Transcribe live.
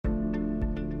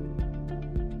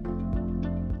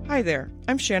Hi there,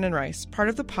 I'm Shannon Rice, part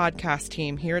of the podcast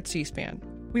team here at C-SPAN.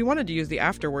 We wanted to use the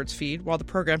Afterwards feed while the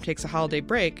program takes a holiday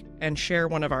break and share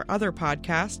one of our other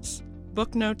podcasts,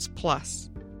 Booknotes Plus.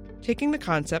 Taking the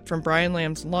concept from Brian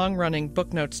Lamb's long-running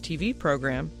Booknotes TV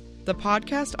program, the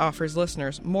podcast offers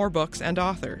listeners more books and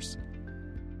authors.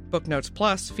 Booknotes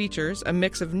Plus features a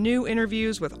mix of new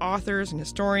interviews with authors and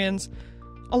historians,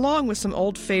 along with some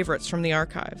old favorites from the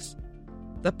archives.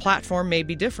 The platform may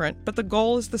be different, but the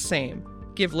goal is the same: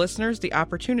 give listeners the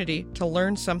opportunity to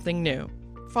learn something new.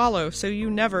 Follow so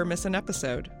you never miss an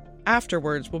episode.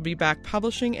 Afterwards, we'll be back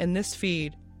publishing in this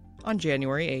feed on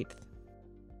January 8th.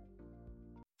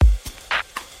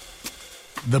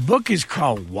 The book is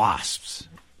called WASPs,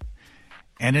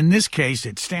 and in this case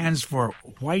it stands for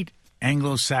White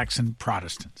Anglo-Saxon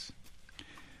Protestants.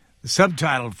 The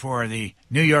subtitle for the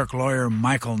New York lawyer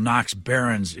Michael Knox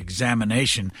Beran's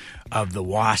examination of the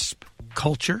WASP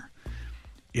culture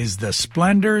is The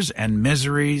Splendors and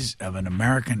Miseries of an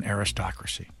American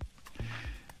Aristocracy.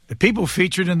 The people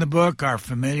featured in the book are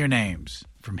familiar names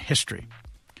from history: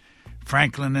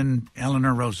 Franklin and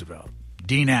Eleanor Roosevelt,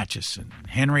 Dean Acheson,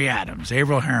 Henry Adams,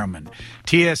 Averell Harriman,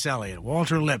 T.S. Eliot,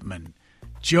 Walter Lippmann,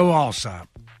 Joe Alsop,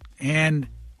 and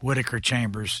Whittaker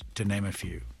Chambers, to name a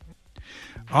few.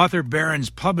 Author Beran's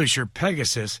publisher,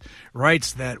 Pegasus,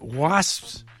 writes that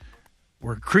WASPs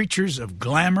were creatures of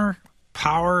glamour,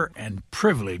 power, and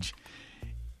privilege,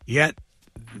 yet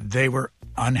they were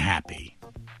unhappy.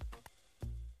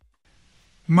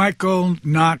 Michael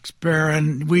Knox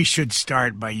Beran, we should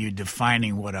start by you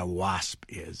defining what a WASP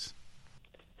is.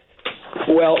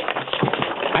 Well,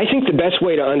 I think the best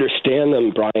way to understand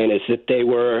them, Brian, is that they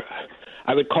were,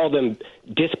 I would call them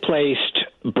displaced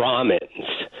Brahmins,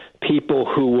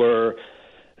 people who were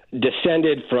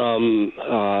descended from,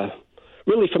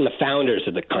 really from the founders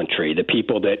of the country, the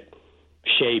people that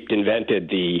invented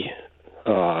the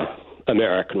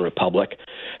American Republic.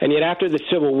 And yet after the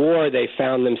Civil War, they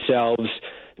found themselves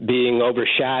being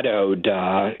overshadowed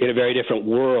in a very different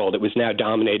world. It was now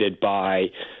dominated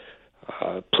by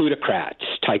plutocrats,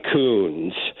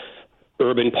 tycoons,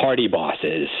 urban party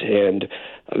bosses, and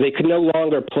they could no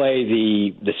longer play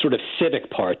the sort of civic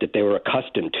part that they were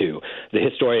accustomed to. The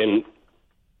historian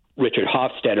Richard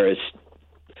Hofstadter has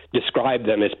described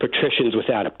them as patricians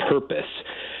without a purpose.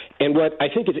 And what I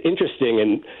think is interesting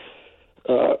and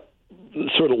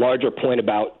sort of larger point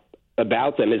about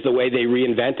them is the way they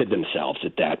reinvented themselves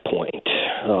at that point.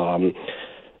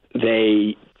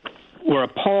 They were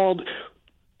appalled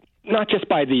not just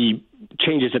by the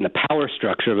changes in the power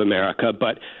structure of America,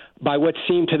 but by what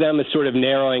seemed to them a sort of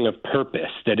narrowing of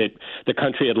purpose, that the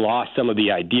country had lost some of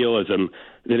the idealism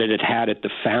that it had had at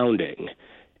the founding.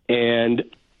 And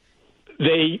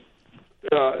they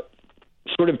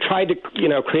sort of tried to,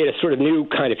 create a sort of new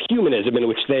kind of humanism in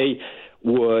which they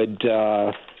would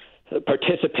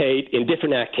participate in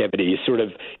different activities, sort of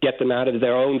get them out of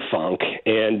their own funk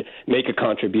and make a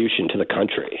contribution to the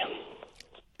country.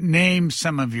 Name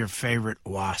some of your favorite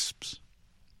WASPs.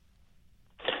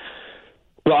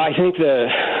 Well, I think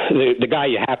the guy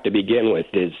you have to begin with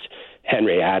is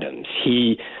Henry Adams.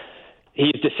 He's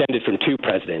descended from two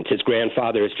presidents. His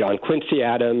grandfather is John Quincy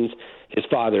Adams. His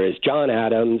father is John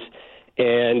Adams.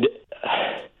 And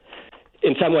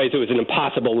in some ways, it was an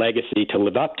impossible legacy to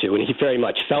live up to, and he very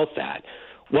much felt that.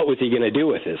 What was he going to do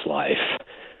with his life?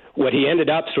 What he ended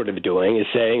up sort of doing is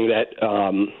saying that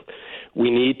we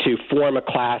need to form a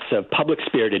class of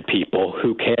public-spirited people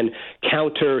who can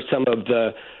counter some of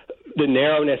the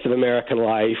narrowness of American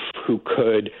life, who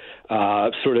could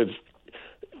sort of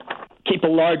keep a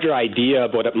larger idea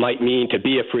of what it might mean to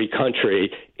be a free country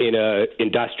in an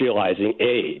industrializing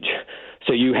age.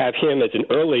 So you have him as an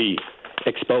early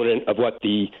exponent of what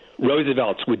the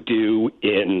Roosevelts would do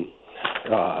in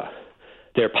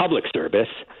their public service,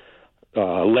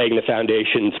 laying the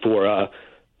foundations for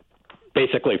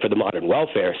basically for the modern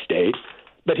welfare state.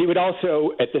 But he would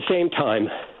also, at the same time,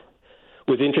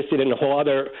 was interested in a whole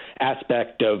other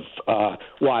aspect of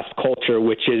WASP culture,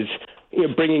 which is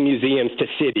bringing museums to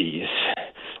cities,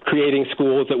 creating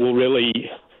schools that will really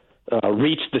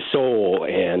reach the soul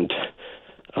and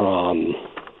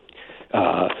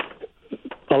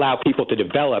allow people to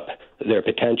develop their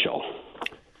potential.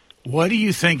 What do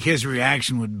you think his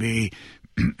reaction would be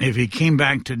if he came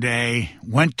back today,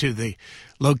 went to the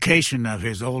location of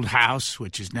his old house,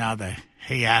 which is now the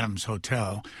Hay Adams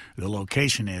Hotel, the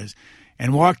location is,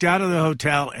 and walked out of the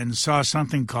hotel and saw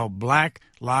something called Black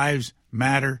Lives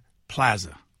Matter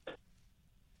Plaza?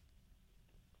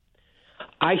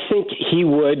 I think he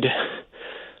would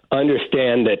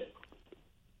understand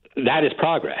that is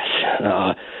progress.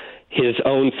 His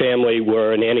own family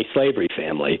were an anti-slavery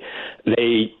family.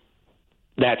 They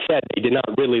that said, they did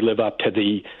not really live up to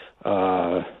the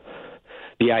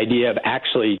idea of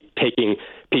actually taking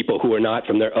people who were not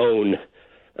from their own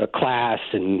class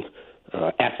and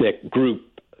ethnic group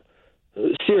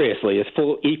seriously as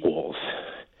full equals.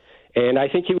 And I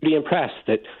think he would be impressed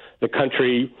that the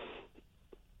country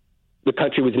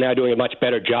was now doing a much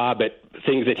better job at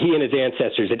things that he and his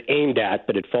ancestors had aimed at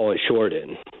but had fallen short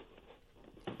in.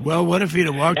 Well, what if he'd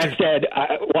have walked... That said,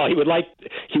 while he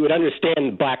would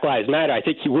understand Black Lives Matter, I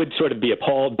think he would sort of be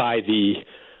appalled by the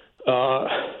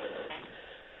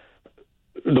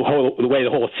way the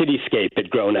whole cityscape had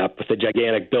grown up with the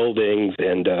gigantic buildings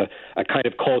and a kind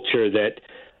of culture that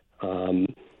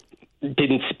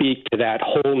didn't speak to that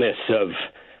wholeness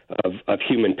of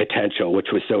human potential, which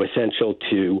was so essential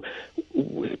to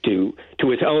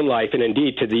his own life and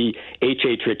indeed to the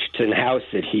H.H. Richardson house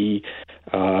that he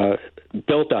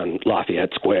built on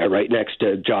Lafayette Square right next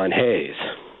to John Hayes.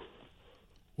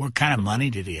 What kind of money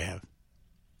did he have?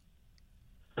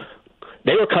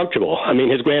 They were comfortable. I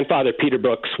mean, his grandfather, Peter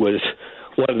Brooks, was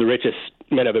one of the richest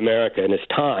men of America in his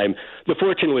time. The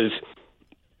fortune was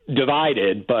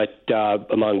divided, but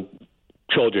among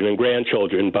children and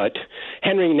grandchildren, but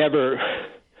Henry never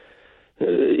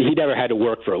had to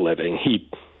work for a living.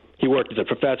 He worked as a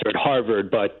professor at Harvard,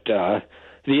 but the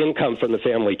income from the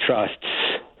family trusts,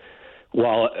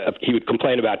 while he would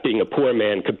complain about being a poor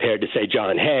man compared to, say,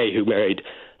 John Hay, who married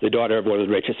the daughter of one of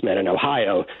the richest men in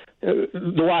Ohio, the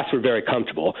WASPs were very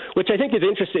comfortable, which I think is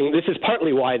interesting. This is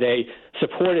partly why they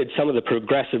supported some of the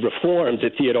progressive reforms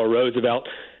that Theodore Roosevelt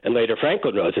and later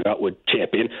Franklin Roosevelt would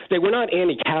champion. They were not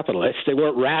anti-capitalists. They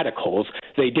weren't radicals.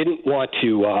 They didn't want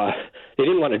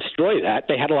to destroy that.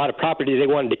 They had a lot of property they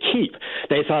wanted to keep.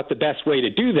 They thought the best way to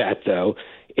do that, though,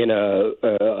 in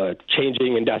a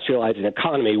changing, industrializing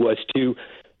economy was to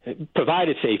provide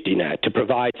a safety net, to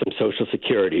provide some social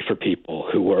security for people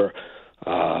who were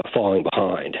falling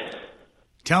behind.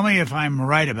 Tell me if I'm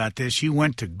right about this. You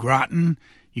went to Groton,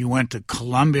 you went to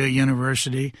Columbia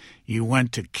University, you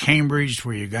went to Cambridge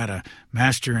where you got a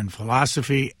master in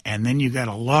philosophy, and then you got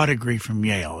a law degree from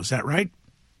Yale. Is that right?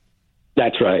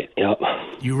 That's right, yep.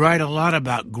 You write a lot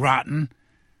about Groton.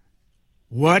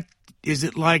 What is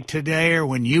it like today or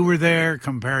when you were there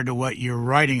compared to what you're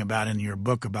writing about in your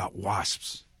book about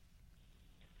WASPs?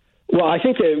 Well, I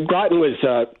think that Groton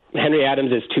was Henry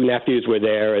Adams' two nephews were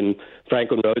there, and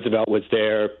Franklin Roosevelt was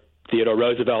there. Theodore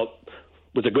Roosevelt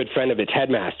was a good friend of its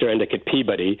headmaster, Endicott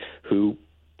Peabody, who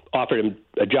offered him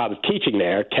a job of teaching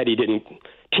there. Teddy didn't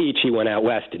teach. He went out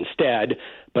west instead,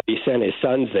 but he sent his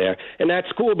sons there. And that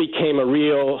school became a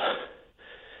real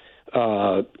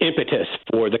impetus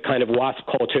for the kind of WASP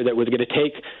culture that was going to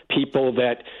take people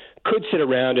that could sit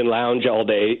around and lounge all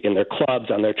day in their clubs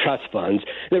on their trust funds.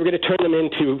 They were going to turn them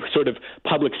into sort of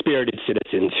public-spirited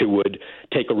citizens who would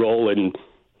take a role in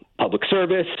public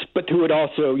service, but who would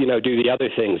also, do the other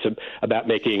things about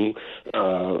making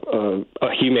a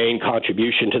humane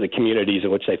contribution to the communities in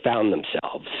which they found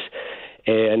themselves.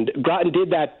 And Groton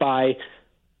did that by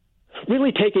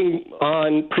really taking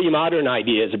on pre-modern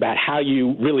ideas about how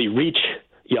you really reach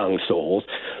young souls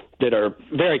that are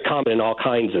very common in all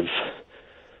kinds of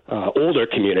older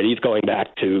communities, going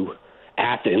back to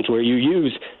Athens, where you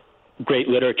use great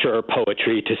literature or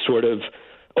poetry to sort of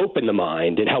open the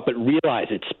mind and help it realize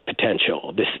its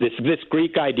potential. This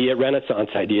Greek idea, Renaissance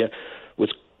idea, was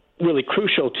really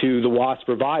crucial to the WASP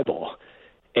revival,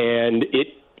 and it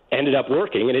ended up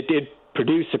working, and it did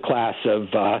produce a class of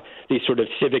these sort of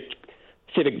civic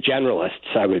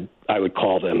generalists, I would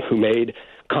call them, who made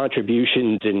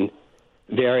contributions in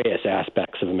various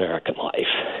aspects of American life.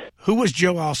 Who was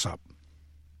Joe Alsop?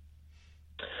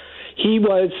 He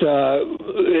was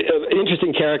an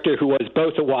interesting character who was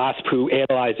both a WASP who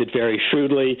analyzed it very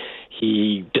shrewdly.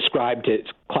 He described his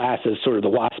class as sort of the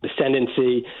WASP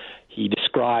ascendancy. He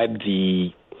described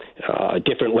the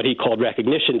different what he called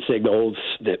recognition signals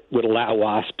that would allow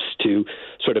WASPs to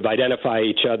sort of identify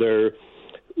each other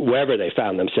wherever they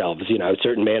found themselves,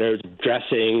 certain manners of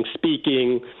dressing,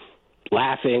 speaking,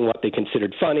 laughing, what they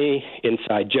considered funny,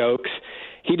 inside jokes.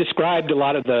 He described a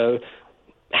lot of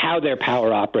how their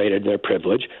power operated, their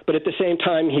privilege, but at the same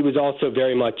time, he was also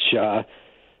very much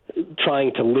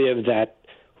trying to live that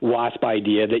WASP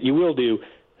idea that you will do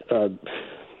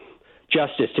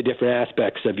justice to different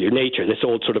aspects of your nature. This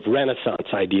old sort of Renaissance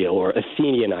ideal or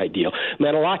Athenian ideal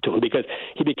meant a lot to him because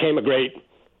he became a great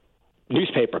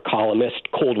newspaper columnist,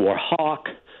 Cold War hawk,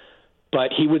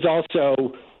 but he was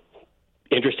also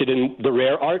interested in the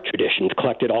rare art traditions,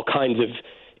 collected all kinds of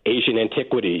Asian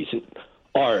antiquities and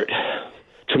art,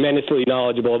 tremendously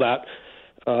knowledgeable about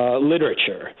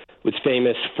literature, was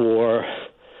famous for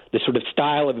the sort of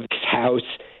style of his house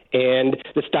and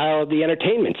the style of the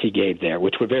entertainments he gave there,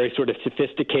 which were very sort of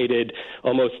sophisticated,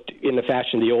 almost in the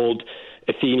fashion of the old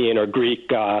Athenian or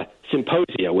Greek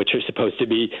symposia, which are supposed to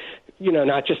be,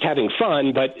 not just having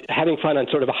fun, but having fun on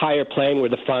sort of a higher plane where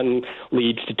the fun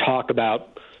leads to talk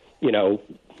about,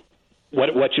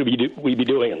 what should we be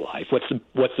doing in life? What's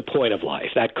the point of life?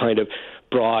 That kind of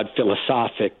broad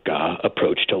philosophic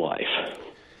approach to life.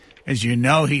 As you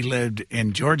know, he lived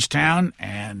in Georgetown,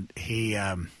 and he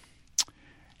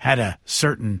had a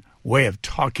certain way of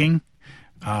talking,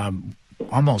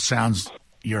 almost sounds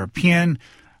European.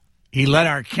 He let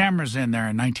our cameras in there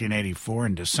in 1984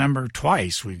 in December.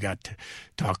 Twice we got to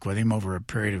talk with him over a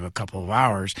period of a couple of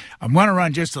hours. I'm going to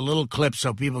run just a little clip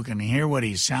so people can hear what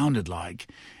he sounded like.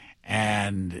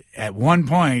 And at one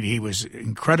point, he was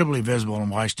incredibly visible in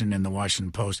Washington in the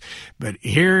Washington Post. But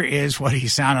here is what he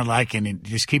sounded like, and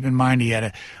just keep in mind he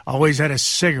always had a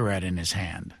cigarette in his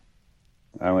hand.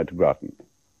 I went to Groton.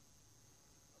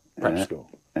 Prep school.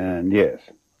 And yes.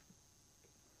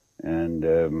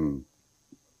 And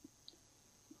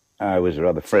I was a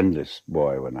rather friendless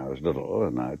boy when I was little,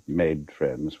 and I made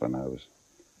friends when I was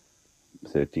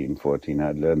 13, 14.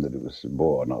 I'd learned that it was a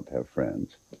bore not to have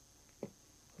friends.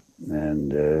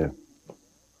 And they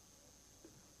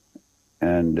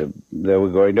were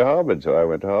going to Harvard, so I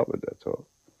went to Harvard, that's all.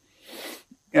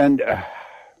 And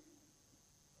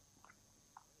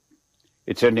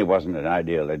it certainly wasn't an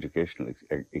ideal educational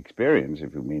experience,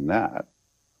 if you mean that.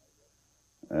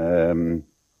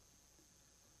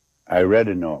 I read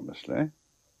enormously.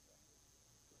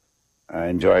 I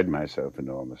enjoyed myself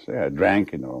enormously. I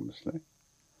drank enormously.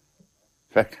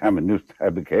 In fact, I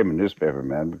became a newspaper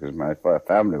man because my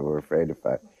family were afraid if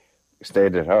I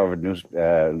stayed at Harvard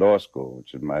Law School,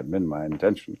 which might have been my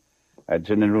intention, I'd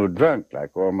turn into a drunk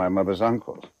like all my mother's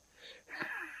uncles.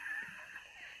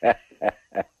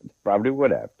 Probably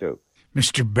would have, too.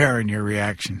 Mr. Beran, your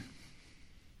reaction?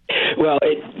 Well,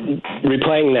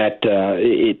 replaying that,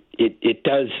 it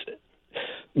does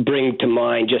bring to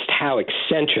mind just how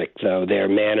eccentric, though, their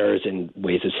manners and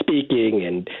ways of speaking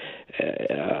and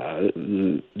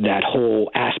that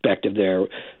whole aspect of their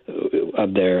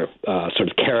sort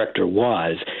of character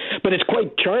was. But it's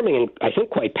quite charming and I think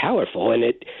quite powerful, and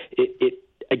it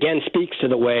again speaks to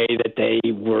the way that they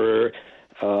were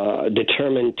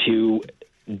determined to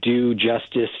do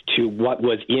justice to what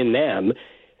was in them.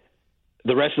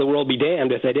 The rest of the world be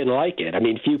damned if they didn't like it. I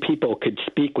mean, few people could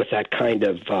speak with that kind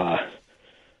of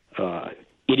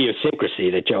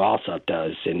idiosyncrasy that Joe Alsop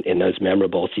does in those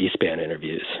memorable C-SPAN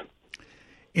interviews.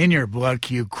 In your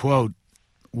book, you quote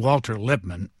Walter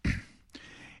Lippmann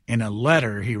in a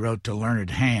letter he wrote to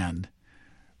Learned Hand.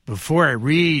 Before I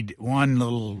read one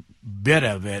little bit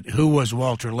of it, who was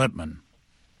Walter Lippmann?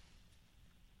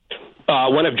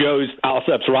 One of Joe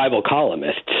Alsop's rival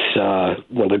columnists,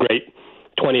 one of the great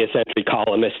 20th century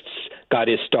columnists, got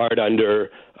his start in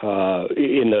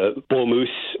the Bull Moose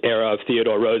era of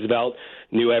Theodore Roosevelt,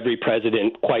 knew every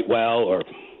president quite well or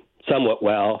somewhat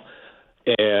well,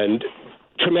 and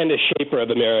tremendous shaper of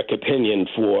American opinion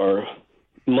for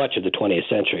much of the 20th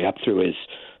century, up through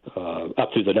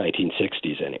the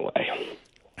 1960s anyway.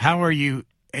 How are you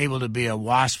able to be a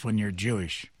WASP when you're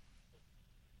Jewish?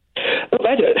 Well,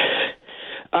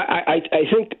 I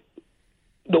think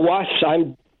the WASPs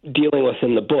I'm dealing with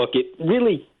in the book, it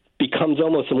really becomes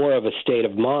almost more of a state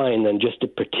of mind than just a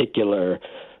particular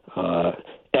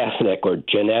ethnic or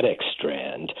genetic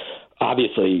strand.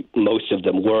 Obviously, most of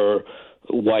them were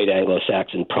white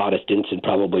Anglo-Saxon Protestants, and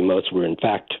probably most were, in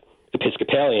fact,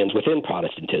 Episcopalians within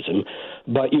Protestantism.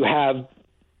 But you have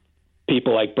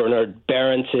people like Bernard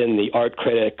Berenson, the art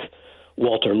critic,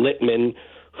 Walter Lippmann,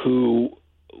 who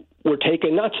were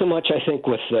taken not so much, I think,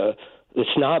 with the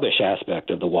snobbish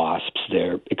aspect of the WASPs,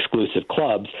 their exclusive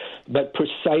clubs, but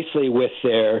precisely with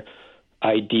their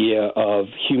idea of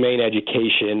humane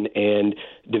education and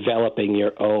developing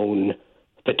your own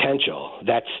potential.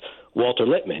 That's Walter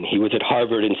Lippmann. He was at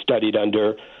Harvard and studied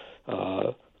under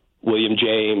William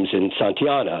James and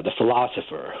Santayana, the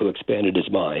philosopher who expanded his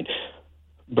mind.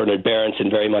 Bernard Berenson,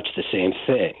 very much the same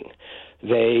thing.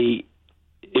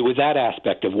 It was that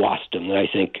aspect of WASPdom that I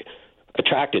think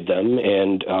attracted them,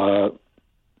 and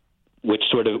which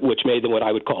made them what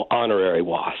I would call honorary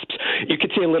WASPs. You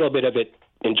could see a little bit of it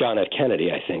in John F.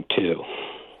 Kennedy, I think, too.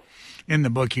 In the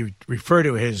book, you refer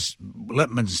to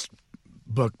Lippmann's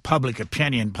book, Public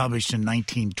Opinion, published in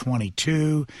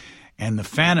 1922, and The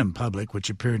Phantom Public, which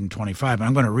appeared in 25.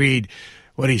 I'm going to read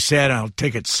what he said. I'll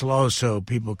take it slow so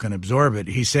people can absorb it.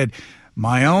 He said,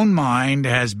 "My own mind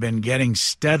has been getting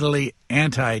steadily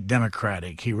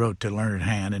anti-democratic," he wrote to Learned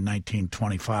Hand in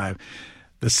 1925.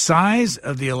 "The size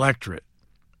of the electorate,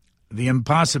 the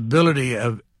impossibility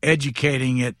of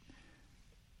educating it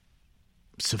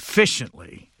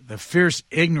sufficiently, the fierce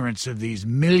ignorance of these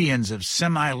millions of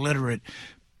semi-literate,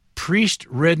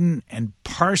 priest-ridden and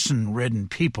parson-ridden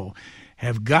people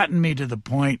have gotten me to the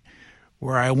point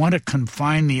where I want to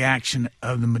confine the action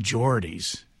of the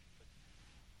majorities.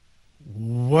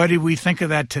 What do we think of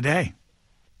that today?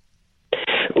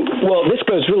 Well, this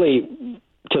goes really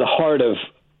to the heart of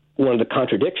one of the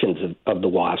contradictions of the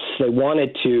WASPs. They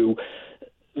wanted to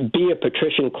be a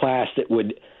patrician class that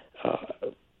would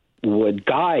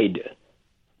guide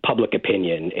public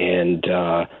opinion and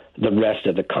the rest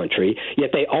of the country, yet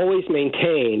they always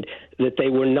maintained that they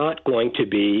were not going to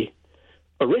be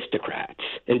aristocrats.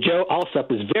 And Joe Alsop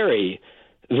was very,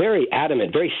 very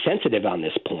adamant, very sensitive on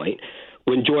this point.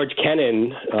 When George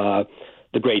Kennan,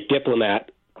 the great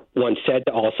diplomat, once said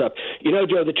to Alsop, "You know,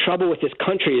 Joe, the trouble with this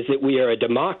country is that we are a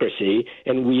democracy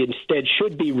and we instead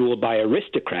should be ruled by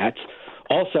aristocrats,"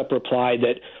 Alsop replied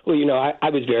that, "Well, you know, I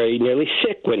was very nearly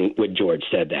sick when George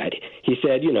said that." He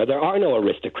said, "You know, there are no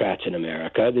aristocrats in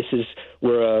America.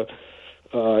 We're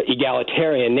a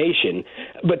egalitarian nation."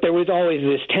 But there was always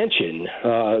this tension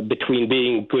between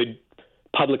being good,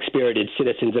 public-spirited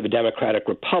citizens of a democratic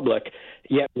republic,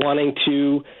 yet wanting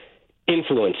to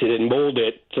influence it and mold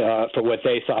it for what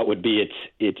they thought would be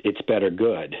its better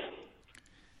good.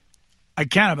 I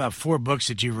count about 4 books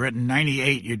that you've written.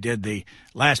 98, you did The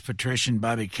Last Patrician,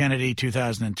 Bobby Kennedy.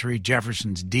 2003,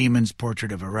 Jefferson's Demons,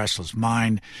 Portrait of a Restless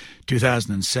Mind.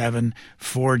 2007,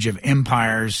 Forge of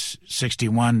Empires,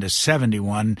 61 to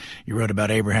 71. You wrote about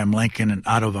Abraham Lincoln and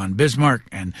Otto von Bismarck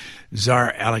and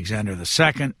Tsar Alexander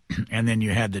II. And then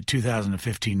you had the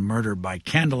 2015 Murder by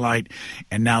Candlelight,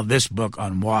 and now this book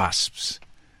on WASPs.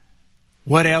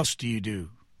 What else do you do?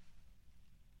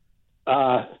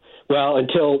 Well,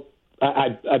 until...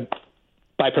 I'm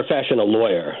by profession a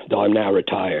lawyer, though I'm now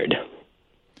retired.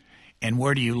 And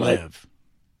where do you live?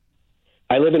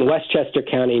 I live in Westchester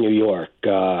County, New York,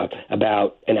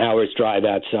 about an hour's drive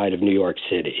outside of New York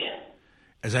City.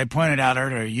 As I pointed out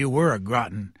earlier, you were a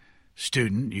Groton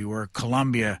student. You were a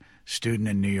Columbia student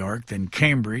in New York, then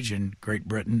Cambridge in Great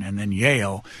Britain, and then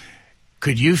Yale.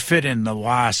 Could you fit in the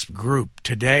WASP group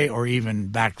today or even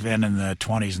back then in the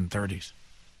 20s and 30s?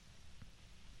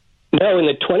 No, in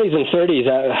the 20s and 30s,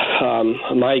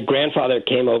 my grandfather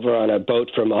came over on a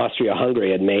boat from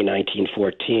Austria-Hungary in May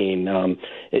 1914.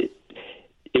 It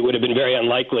would have been very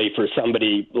unlikely for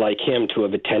somebody like him to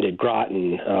have attended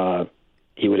Groton.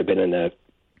 He would have been in the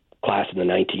class in the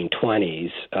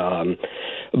 1920s.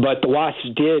 But the WASPs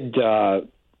did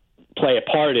play a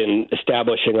part in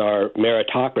establishing our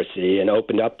meritocracy and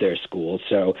opened up their schools.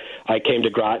 So I came to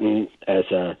Groton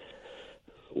as a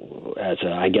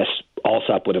I guess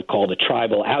Alsop would have called a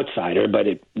tribal outsider, but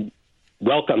it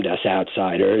welcomed us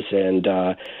outsiders, and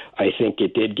I think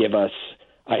it did give us,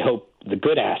 I hope, the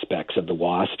good aspects of the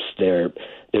WASPs, their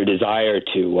desire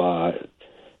to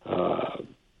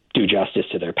do justice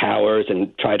to their powers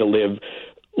and try to live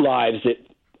lives that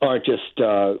aren't just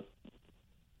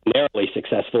narrowly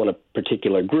successful in a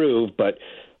particular groove, but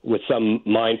with some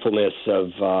mindfulness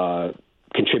of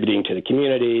contributing to the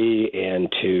community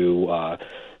and to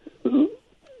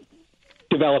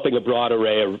developing a broad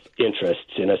array of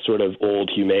interests in a sort of old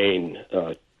humane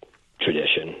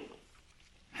tradition.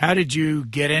 How did you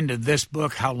get into this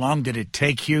book? How long did it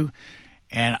take you?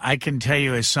 And I can tell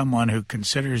you, as someone who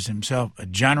considers himself a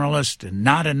generalist and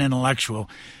not an intellectual,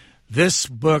 this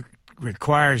book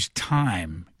requires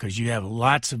time because you have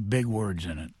lots of big words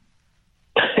in it.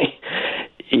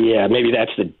 Yeah, maybe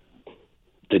that's the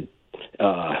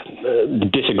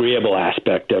disagreeable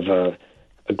aspect of a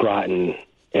Groton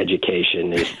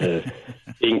education is the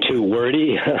being too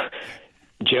wordy.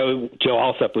 Joe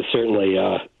Alsop was certainly,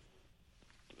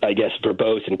 I guess,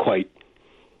 verbose and quite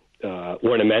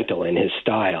ornamental in his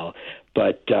style.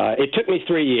 But it took me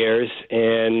 3 years,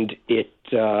 and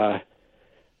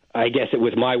I guess it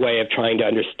was my way of trying to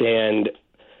understand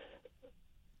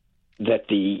that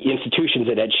the institutions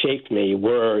that had shaped me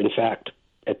were, in fact,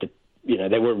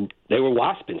 they were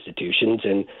WASP institutions,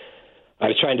 and I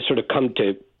was trying to sort of come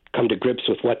to grips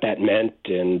with what that meant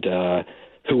and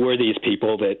who were these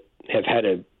people that have had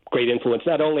a great influence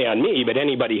not only on me, but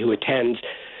anybody who attends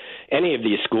any of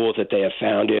these schools that they have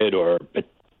founded or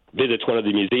visits one of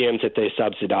the museums that they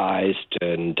subsidized.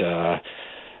 And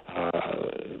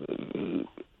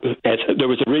there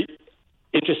was a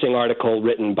interesting article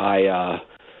written by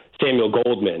Samuel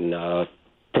Goldman,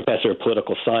 professor of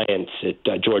political science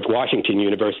at George Washington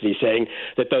University, saying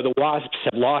that though the WASPs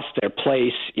have lost their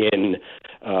place in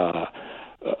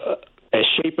as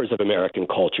shapers of American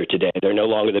culture today. They're no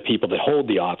longer the people that hold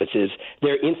the offices.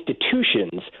 Their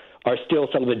institutions are still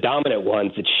some of the dominant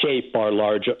ones that shape our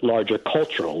larger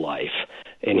cultural life.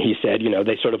 And he said,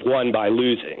 they sort of won by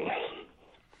losing.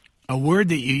 A word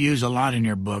that you use a lot in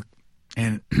your book,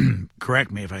 and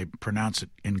correct me if I pronounce it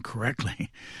incorrectly,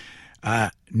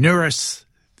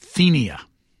 neurasthenia.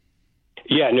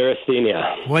 Yeah,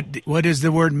 neurasthenia. What does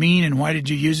the word mean, and why did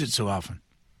you use it so often?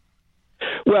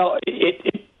 Well,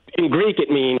 in Greek it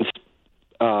means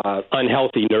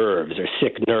unhealthy nerves or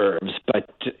sick nerves, but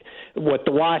what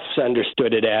the WASPs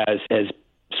understood it as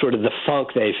sort of the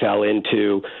funk they fell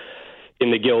into in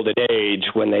the Gilded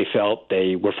Age when they felt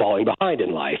they were falling behind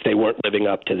in life. They weren't living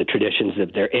up to the traditions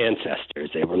of their ancestors.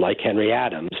 They were like Henry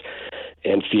Adams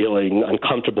and feeling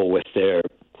uncomfortable with their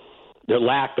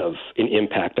lack of an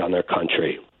impact on their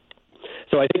country.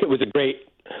 So I think it was a great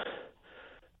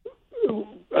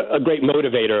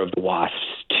motivator of the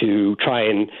WASPs to try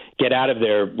and get out of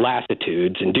their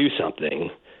lassitudes and do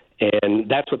something. And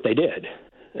that's what they did.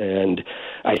 And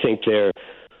I think their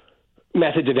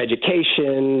methods of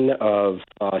education, of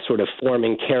sort of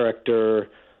forming character,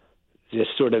 this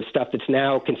sort of stuff that's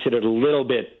now considered a little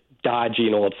bit dodgy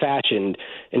and old-fashioned.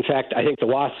 In fact, I think the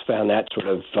WASPs found that sort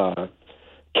of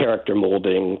character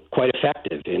molding quite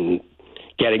effective in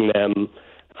getting them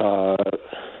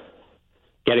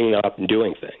up and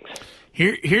doing things.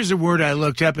 Here's a word I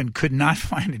looked up and could not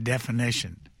find a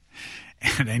definition,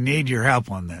 and I need your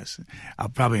help on this. I'll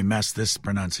probably mess this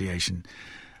pronunciation.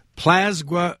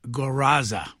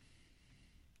 Plasgorraza.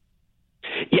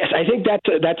 Yes, I think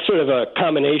that's sort of a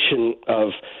combination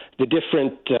of the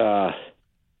different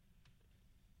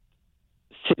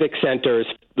civic centers,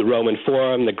 the Roman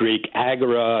Forum, the Greek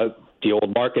Agora, the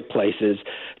old marketplaces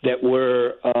that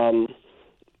were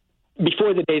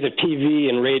before the days of TV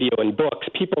and radio and books.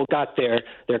 People got their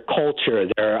culture,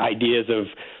 their ideas of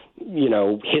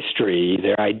history,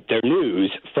 their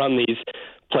news from these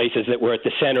places that were at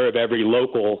the center of every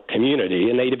local community,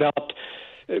 and they developed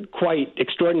quite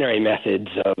extraordinary methods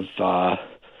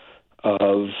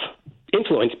of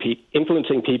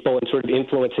influencing people and sort of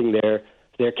influencing their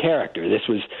character. This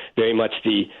was very much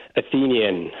the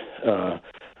Athenian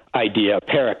idea of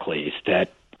Pericles,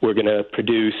 that we're going to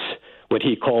produce what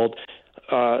he called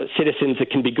citizens that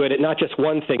can be good at not just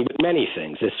one thing, but many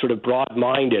things, this sort of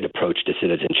broad-minded approach to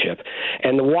citizenship.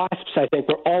 And the WASPs, I think,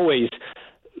 were always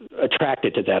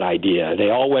attracted to that idea. They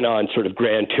all went on sort of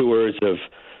grand tours of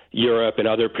Europe and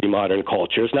other pre-modern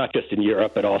cultures, not just in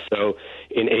Europe, but also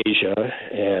in Asia.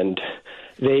 And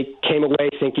they came away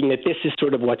thinking that this is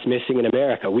sort of what's missing in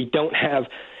America. We don't have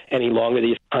any longer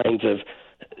these kinds of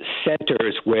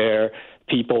centers where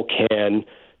people can,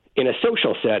 in a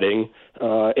social setting,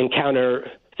 encounter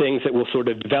things that will sort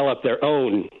of develop their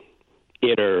own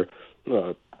inner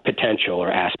potential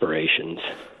or aspirations.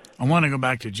 I want to go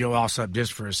back to Joe Alsop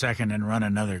just for a second and run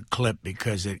another clip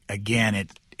because,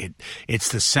 it's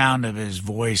the sound of his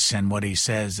voice and what he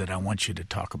says that I want you to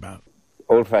talk about.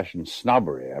 Old-fashioned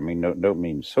snobbery, I mean, don't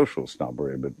mean social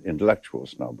snobbery, but intellectual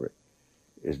snobbery,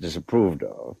 is disapproved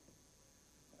of,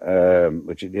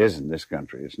 which it is in this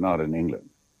country. It's not in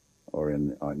England or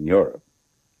in Europe.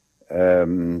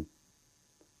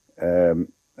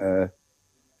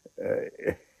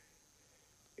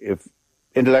 If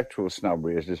intellectual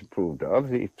snobbery is disapproved of,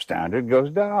 the standard goes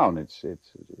down. It's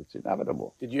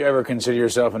inevitable. Did you ever consider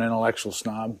yourself an intellectual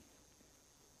snob?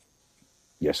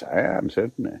 Yes, I am,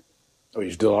 certainly. Oh,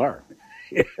 you still are?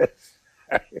 Yes.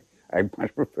 I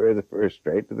much prefer the first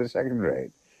rate to the second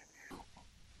rate.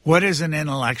 What is an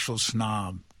intellectual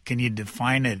snob? Can you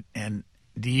define it? And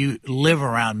do you live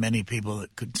around many people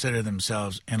that consider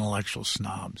themselves intellectual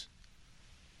snobs?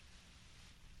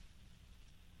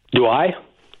 Do I?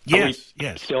 Yes,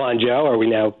 yes. Still on Joe, or are we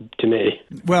now to me?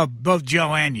 Well, both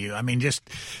Joe and you. I mean, just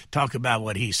talk about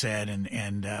what he said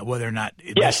and whether or not.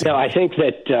 Yes, no, I think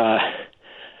that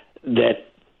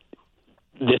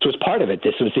this was part of it.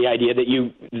 This was the idea that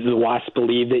the WASP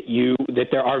believe that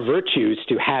there are virtues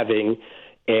to having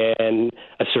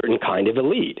a certain kind of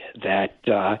elite, that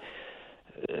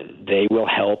they will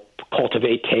help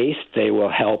cultivate taste. They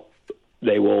will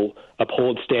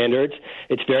uphold standards.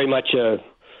 It's very much a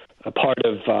part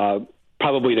of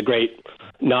probably the great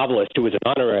novelist who was an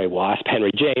honorary WASP,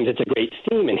 Henry James. It's a great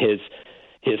theme in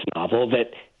his novel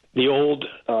that the old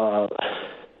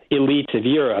elites of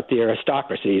Europe, the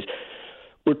aristocracies,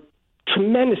 were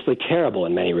tremendously terrible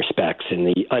in many respects in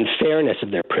the unfairness of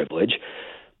their privilege.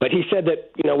 But he said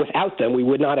that, without them, we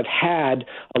would not have had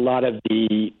a lot of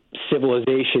the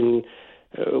civilization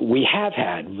we have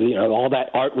had. All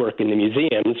that artwork in the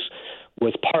museums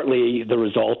was partly the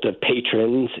result of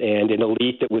patrons and an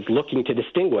elite that was looking to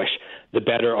distinguish the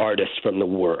better artists from the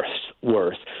worse.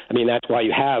 I mean, that's why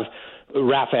you have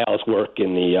Raphael's work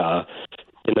in the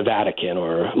Vatican,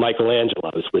 or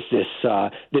Michelangelo's, was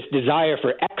this desire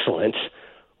for excellence,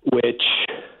 which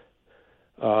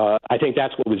I think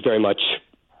that's what was very much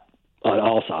on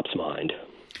Alsop's mind.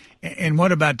 And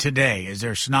what about today? Is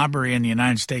there snobbery in the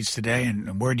United States today,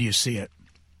 and where do you see it?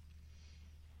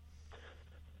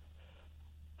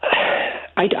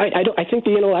 I think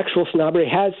the intellectual snobbery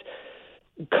has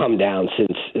come down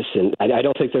since I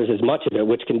don't think there's as much of it,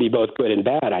 which can be both good and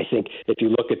bad. I think if you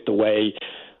look at the way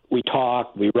we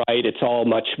talk, we write, it's all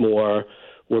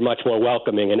we're much more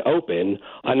welcoming and open.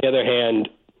 On the other hand,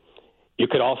 you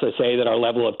could also say that our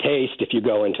level of taste, if you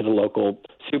go into the local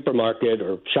supermarket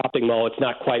or shopping mall, it's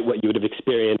not quite what you would have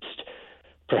experienced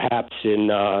perhaps in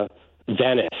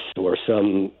Venice or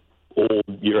some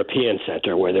old European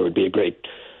center where there would be a great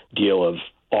deal of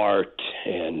art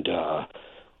and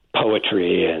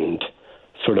poetry and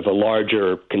sort of a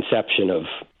larger conception of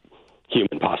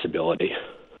human possibility.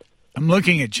 I'm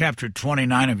looking at chapter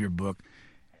 29 of your book,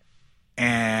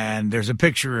 and there's a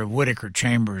picture of Whittaker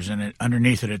Chambers, and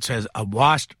underneath it says, "A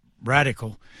WASP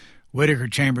radical, Whittaker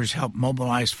Chambers helped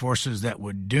mobilize forces that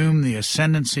would doom the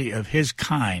ascendancy of his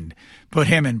kind." Put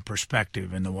him in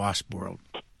perspective in the WASP world.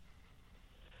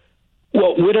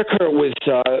 Well, Whittaker was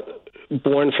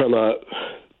born from a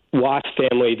WASP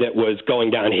family that was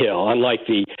going downhill. Unlike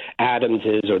the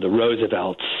Adamses or the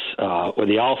Roosevelts or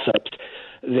the Alsops,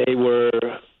 they were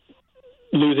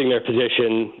losing their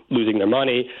position, losing their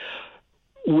money.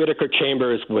 Whittaker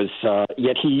Chambers was,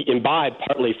 yet he imbibed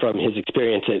partly from his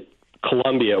experience at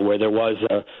Columbia, where there was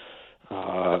a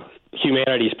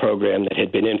humanities program that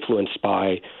had been influenced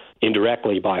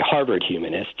indirectly by Harvard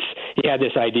humanists. He had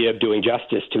this idea of doing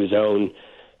justice to his own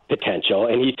potential,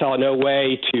 and he saw no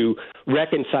way to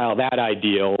reconcile that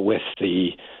ideal with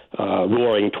the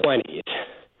Roaring Twenties.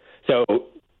 So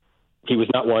he was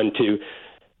not one to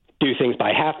do things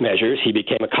by half measures. He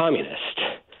became a communist.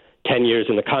 10 years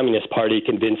in the Communist Party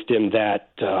convinced him that,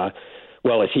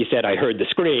 well, as he said, I heard the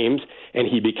screams, and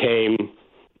he became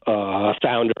a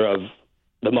founder of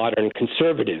the modern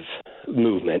conservative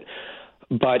movement.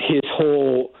 But his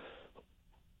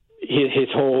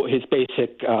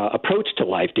basic approach to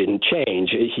life didn't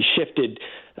change. He shifted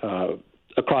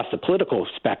across the political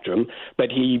spectrum,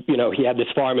 but he had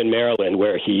this farm in Maryland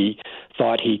where he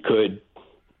thought he could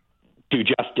do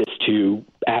justice to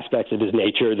aspects of his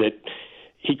nature that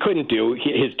he couldn't do.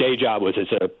 His day job was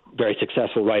as a very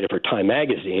successful writer for Time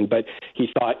magazine, but he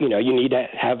thought, you need to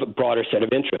have a broader set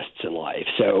of interests in life.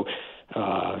 So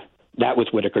that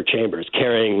was Whittaker Chambers,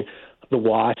 carrying the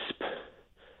WASP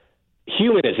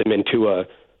humanism into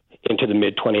the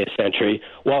mid-20th century,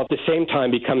 while at the same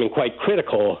time becoming quite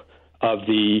critical of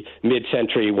the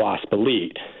mid-century WASP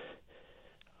elite,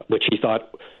 which he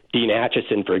thought Dean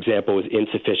Acheson, for example, was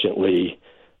insufficiently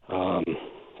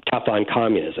tough on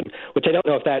communism, which I don't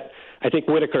know if I think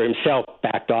Whittaker himself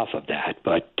backed off of that,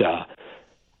 but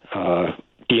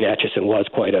Dean Acheson was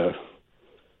quite a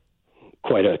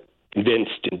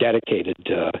convinced and dedicated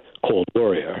Cold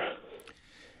Warrior.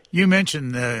 You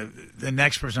mentioned the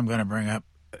next person I'm going to bring up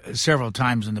several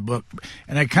times in the book,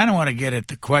 and I kind of want to get at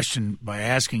the question by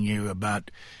asking you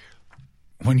about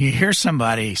when you hear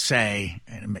somebody say,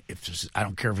 I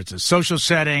don't care if it's a social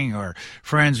setting or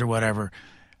friends or whatever,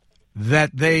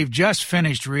 that they've just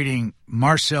finished reading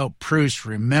Marcel Proust's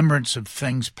Remembrance of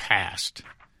Things Past.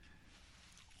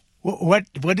 What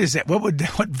is that? What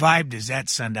vibe does that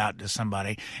send out to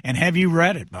somebody? And have you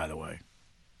read it, by the way?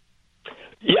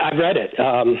 Yeah, I've read it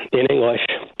in English,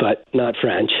 but not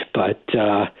French. But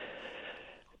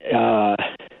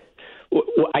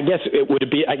I guess it would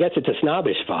be. I guess it's a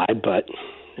snobbish vibe, but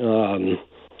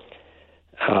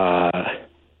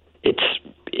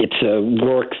it's a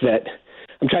work that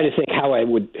I'm trying to think how I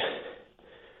would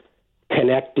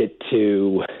connect it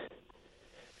to.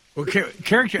 Well,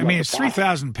 character. I mean, it's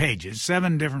 3,000 pages,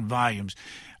 7 different volumes.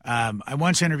 I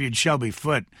once interviewed Shelby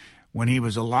Foote when he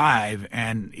was alive,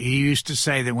 and he used to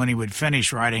say that when he would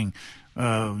finish writing,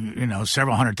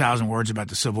 several 100,000 words about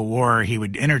the Civil War, he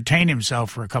would entertain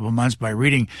himself for a couple months by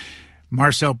reading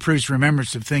Marcel Proust's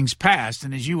Remembrance of Things Past.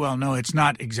 And as you well know, it's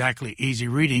not exactly easy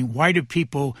reading. Why do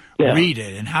people read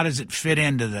it, and how does it fit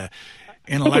into the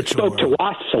intellectual world? I think it spoke to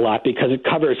WASPs a lot because it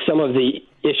covers some of the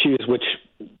issues which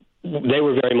they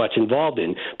were very much involved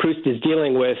in. Proust is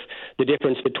dealing with the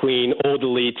difference between old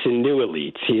elites and new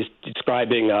elites. He's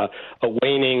describing a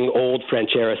waning old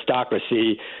French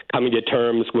aristocracy coming to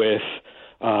terms with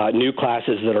new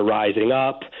classes that are rising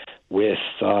up, with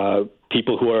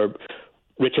people who are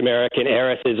rich American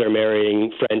heiresses are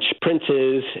marrying French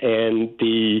princes, and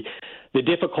the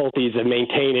difficulties of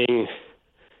maintaining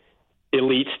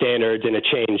elite standards in a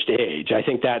changed age. I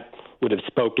think that would have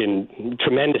spoken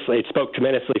tremendously. It spoke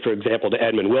tremendously, for example, to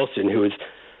Edmund Wilson, who is,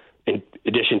 in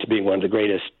addition to being one of the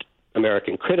greatest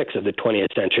American critics of the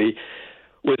 20th century,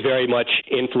 was very much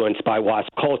influenced by WASP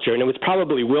culture. And it was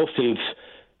probably Wilson's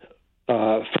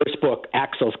first book,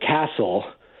 Axel's Castle,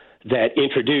 that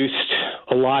introduced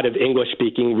a lot of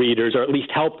English-speaking readers, or at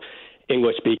least helped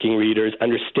English-speaking readers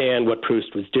understand what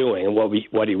Proust was doing and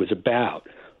what he was about.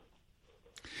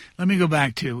 Let me go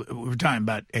back to, we were talking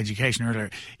about education earlier.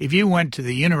 If you went to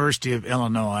the University of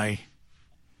Illinois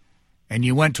and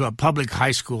you went to a public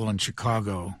high school in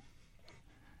Chicago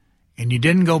and you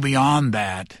didn't go beyond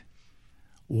that,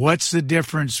 what's the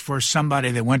difference for somebody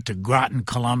that went to Groton,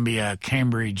 Columbia,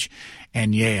 Cambridge,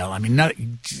 and Yale? I mean,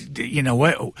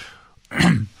 what?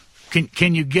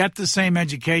 Can you get the same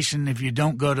education if you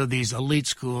don't go to these elite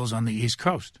schools on the East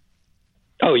Coast?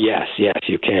 Oh, yes,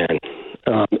 you can.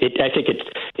 I think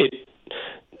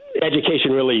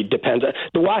education really depends.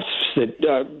 The WASPs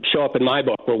that show up in my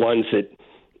book were ones that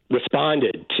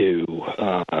responded to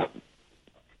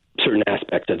certain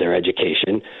aspects of their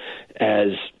education, as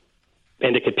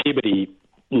Endicott Peabody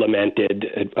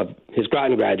lamented of his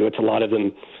Groton graduates. A lot of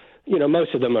them,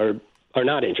 most of them are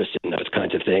not interested in those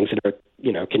kinds of things and are,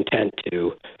 content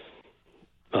to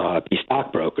be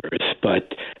stockbrokers.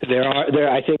 But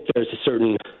I think there's a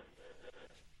certain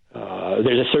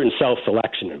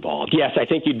self-selection involved. Yes, I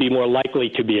think you'd be more likely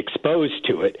to be exposed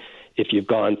to it if you've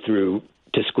gone through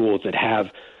to schools that have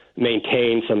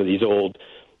maintained some of these old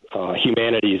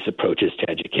humanities approaches to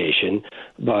education.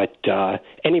 But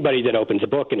anybody that opens a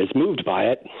book and is moved by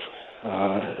it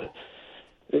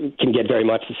can get very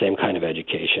much the same kind of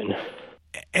education.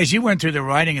 As you went through the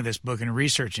writing of this book and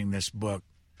researching this book,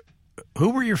 who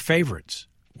were your favorites?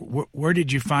 Where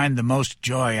did you find the most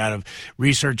joy out of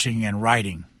researching and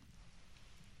writing?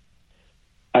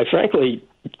 I frankly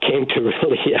came to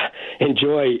really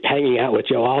enjoy hanging out with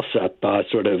Joe Alsop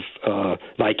sort of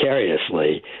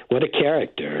vicariously. What a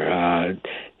character.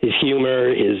 His humor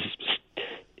is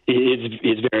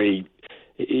very...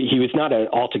 He was not an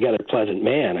altogether pleasant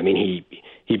man. I mean,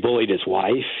 he bullied his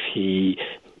wife. He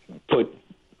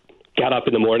got up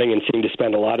in the morning and seemed to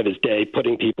spend a lot of his day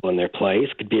putting people in their place.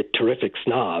 Could be a terrific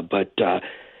snob, but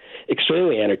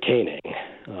extremely entertaining.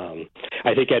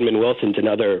 I think Edmund Wilson's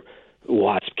another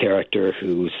WASP character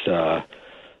whose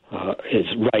his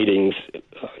writings,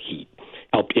 he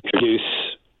helped introduce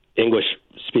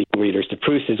English-speaking readers to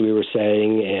Proust, as we were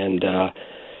saying, and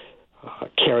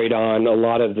carried on a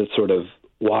lot of the sort of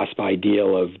WASP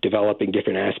ideal of developing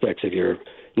different aspects of your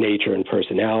nature and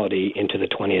personality into the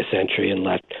 20th century, and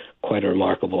left quite a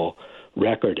remarkable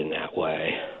record in that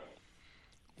way.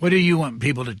 What do you want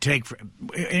people to take from?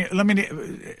 Let me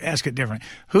ask it different.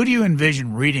 Who do you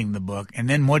envision reading the book, and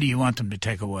then what do you want them to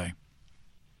take away?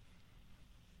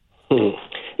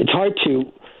 It's hard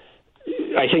to...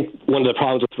 I think one of the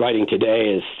problems with writing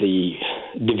today is the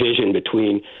division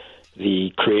between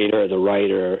the creator, the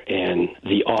writer, and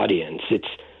the audience. It's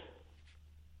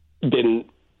been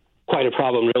quite a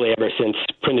problem really ever since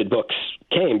printed books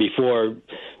came. Before,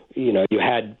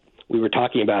 we were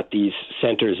talking about these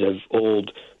centers of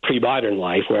old pre-modern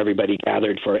life where everybody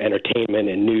gathered for entertainment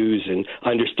and news and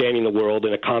understanding the world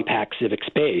in a compact civic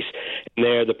space. And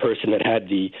there, the person that had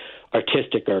the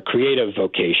artistic or creative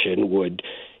vocation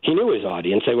he knew his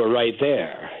audience. They were right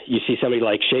there. You see somebody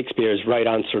like Shakespeare is right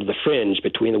on sort of the fringe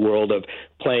between the world of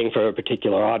playing for a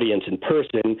particular audience in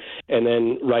person and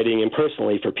then writing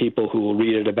impersonally for people who will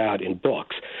read it about in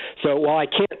books. So while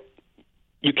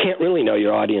you can't really know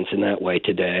your audience in that way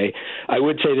today, I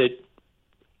would say that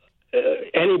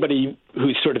anybody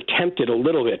who's sort of tempted a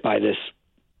little bit by this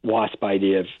WASP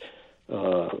idea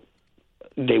of,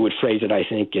 they would phrase it, I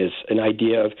think, as an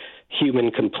idea of human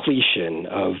completion,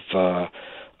 of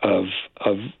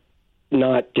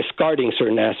not discarding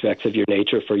certain aspects of your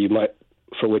nature for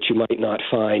which you might not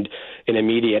find an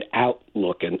immediate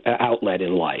outlet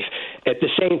in life. At the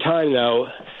same time, though,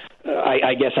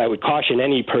 I guess I would caution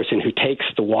any person who takes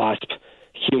the WASP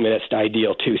humanist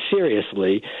ideal too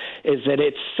seriously, is that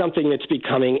it's something that's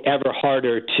becoming ever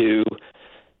harder to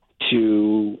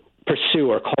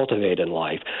pursue or cultivate in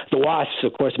life. The WASPs,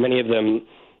 of course, many of them,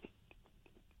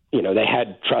 they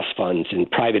had trust funds and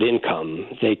private income.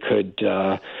 They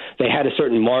had a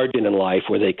certain margin in life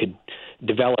where they could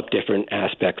develop different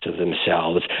aspects of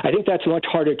themselves. I think that's much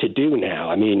harder to do now.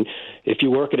 I mean, if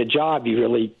you work at a job, you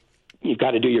really you've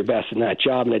got to do your best in that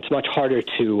job, and it's much harder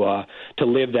to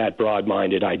live that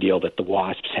broad-minded ideal that the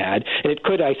WASPs had. And it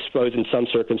could, I suppose, in some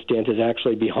circumstances,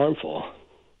 actually be harmful.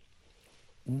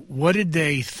 What did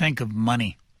they think of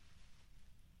money?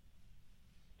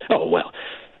 Oh, well,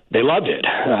 they loved it.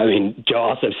 I mean, Joe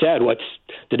also said, what's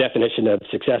the definition of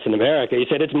success in America? He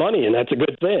said it's money, and that's a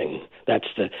good thing.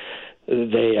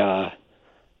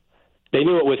 They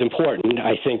knew it was important.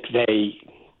 I think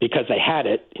because they had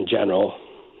it in general,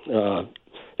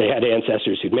 they had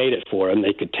ancestors who'd made it for them.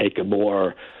 They could take a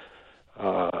more,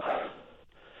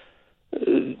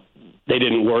 they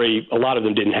didn't worry, a lot of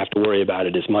them didn't have to worry about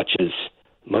it as much as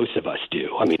most of us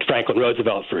do. I mean, Franklin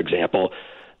Roosevelt, for example,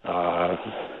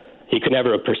 he could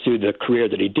never have pursued the career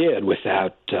that he did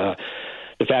without the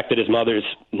fact that his mother's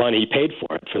money paid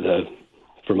for it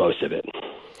for most of it.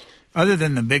 Other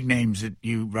than the big names that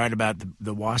you write about,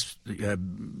 the WASPs,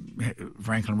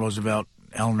 Franklin Roosevelt,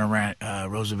 Eleanor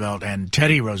Roosevelt, and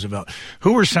Teddy Roosevelt,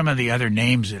 who were some of the other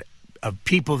names of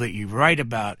people that you write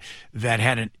about that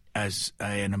had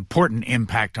an important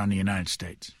impact on the United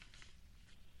States?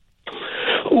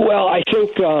 Well, I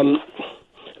think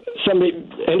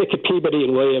Endicott Peabody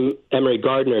and William Emery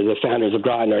Gardner, the founders of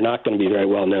Groton, are not going to be very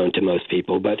well known to most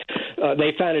people, but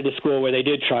they founded a school where they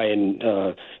did try and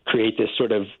create this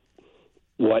sort of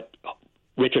what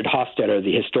Richard Hofstadter,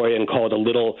 the historian, called a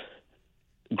little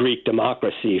Greek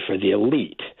democracy for the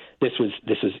elite. This was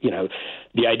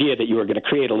the idea that you were going to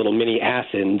create a little mini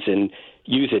Athens and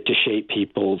use it to shape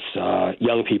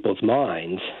young people's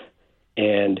minds,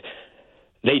 and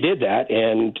they did that,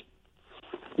 and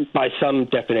by some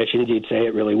definitions, you'd say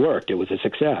it really worked. It was a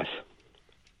success.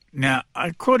 Now, I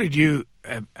quoted you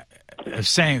as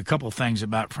saying a couple things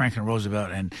about Franklin Roosevelt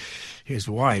and his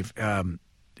wife and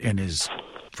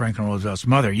Franklin Roosevelt's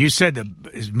mother. You said that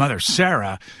his mother,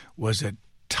 Sarah, was a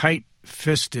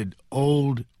tight-fisted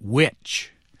old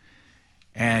witch,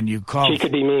 and you called... She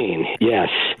could be mean, yes.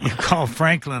 You called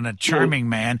Franklin a charming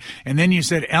man, and then you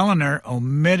said Eleanor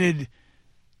omitted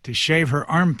to shave her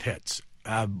armpits.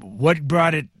 What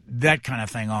brought that kind of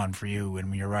thing on for you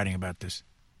when you're writing about this?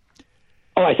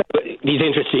 Oh, I thought these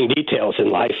interesting details in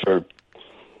life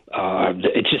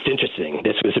it's just interesting.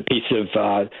 This was a piece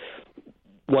of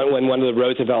when one of the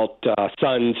Roosevelt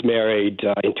sons married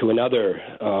into another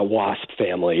WASP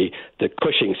family, the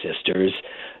Cushing sisters.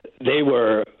 They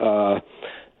were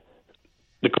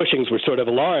the Cushings were sort of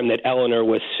alarmed that Eleanor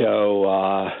was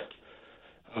so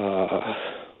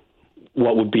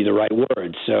what would be the right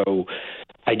word? So,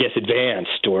 I guess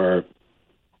advanced or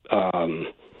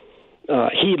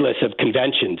heedless of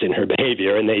conventions in her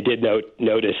behavior, and they did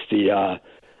notice the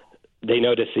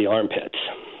armpits.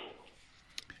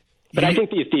 But I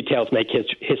think these details make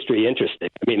history interesting.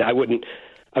 I mean, I wouldn't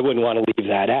want to leave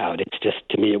that out. It's just,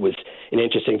 to me, it was an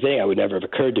interesting thing. I would never have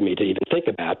occurred to me to even think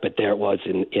about, but there it was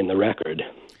in the record.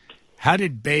 How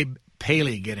did Babe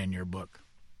Paley get in your book,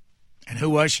 and who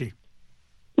was she?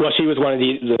 Well, she was one of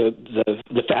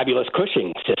the fabulous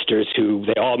Cushing sisters who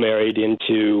they all married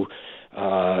into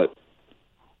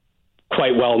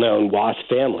quite well-known WASP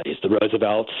families, the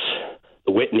Roosevelts,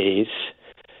 the Whitneys,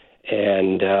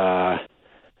 and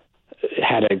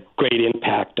had a great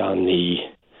impact on the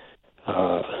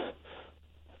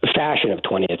fashion of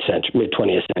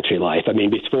mid-20th century life. I mean,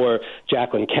 before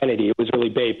Jacqueline Kennedy, it was really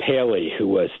Babe Paley who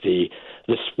was the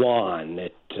swan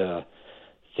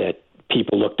that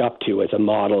people looked up to as a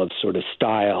model of sort of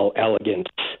style, elegance,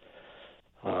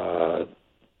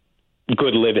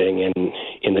 good living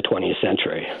in the 20th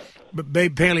century. But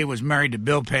Babe Paley was married to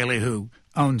Bill Paley, who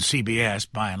owned CBS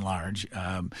by and large.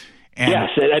 Yes,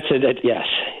 that's it. Yes.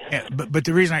 Yeah, but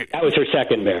the reason that was her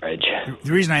second marriage.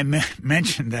 The reason I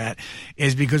mentioned that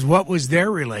is because what was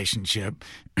their relationship,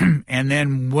 and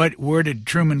then where did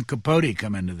Truman Capote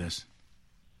come into this?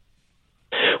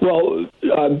 Well,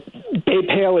 Babe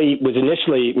Paley was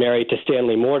initially married to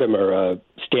Stanley Mortimer, a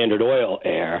Standard Oil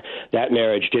heir. That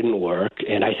marriage didn't work,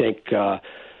 and I think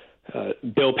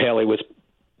Bill Paley was,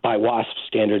 by WASP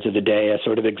standards of the day, a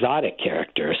sort of exotic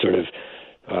character, sort of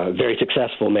very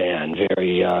successful man,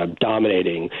 very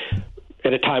dominating,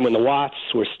 at a time when the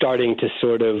WASPs were starting to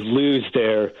sort of lose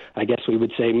their, I guess we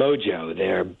would say, mojo,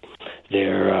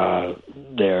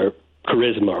 their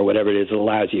charisma, or whatever it is that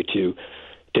allows you to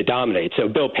dominate. So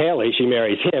Bill Paley, she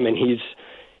marries him, and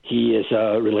he is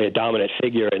really a dominant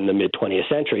figure in the mid-20th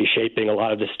century, shaping a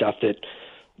lot of the stuff that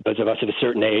those of us of a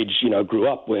certain age, grew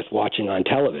up with watching on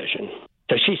television.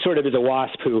 So she sort of is a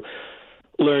WASP who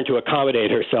learned to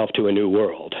accommodate herself to a new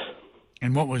world.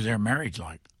 And what was their marriage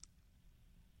like?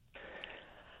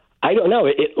 I don't know.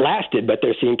 It lasted, but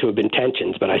there seemed to have been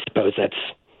tensions, but I suppose that's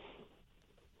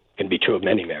going to be true of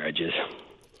many marriages.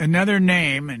 Another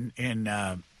name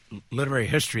in literary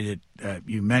history that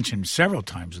you mentioned several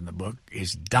times in the book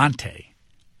is Dante.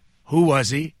 Who was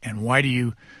he, and why do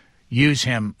you use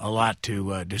him a lot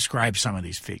to describe some of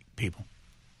these people?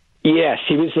 Yes,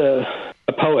 he was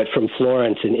a poet from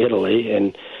Florence in Italy,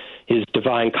 and his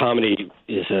Divine Comedy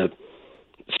is a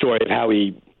story of how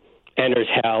he enters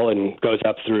hell and goes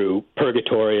up through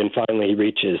purgatory and finally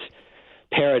reaches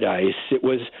paradise. It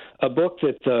was a book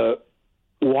that the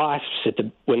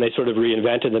WASPs, when they sort of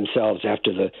reinvented themselves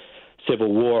after the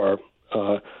Civil War,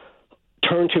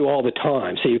 turned to all the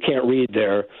time. So you can't read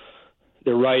their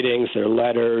writings, their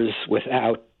letters,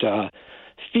 without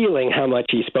feeling how much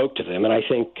he spoke to them. And I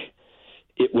think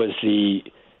it was the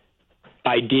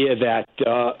idea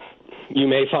that you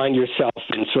may find yourself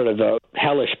in sort of a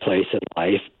hellish place in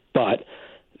life, but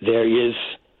there is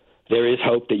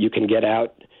hope that you can get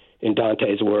out, in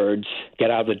Dante's words,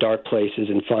 get out of the dark places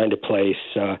and find a place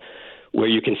where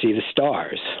you can see the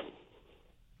stars.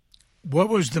 What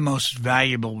was the most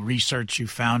valuable research you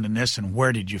found in this, and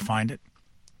where did you find it?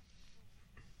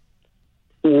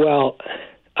 Well,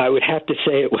 I would have to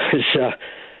say it was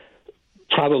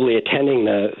probably attending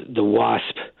the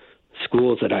WASP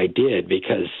schools that I did,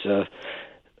 because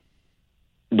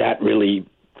that really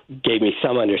gave me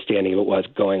some understanding of what was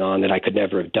going on that I could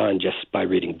never have done just by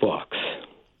reading books.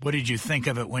 What did you think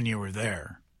of it when you were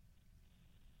there?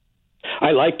 I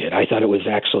liked it. I thought it was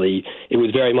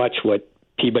very much what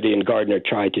Peabody and Gardner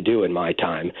tried to do in my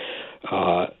time.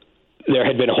 There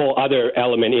had been a whole other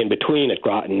element in between at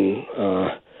Groton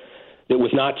that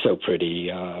was not so pretty.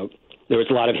 There was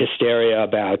a lot of hysteria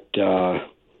about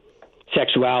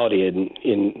sexuality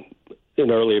in an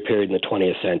earlier period in the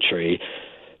 20th century.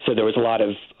 So there was a lot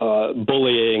of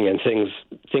bullying and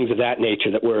things of that nature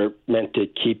that were meant to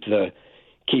keep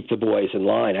the boys in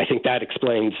line. I think that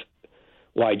explains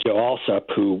why Joe Alsop,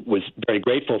 who was very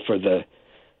grateful for the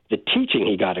teaching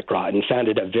he got at Groton, found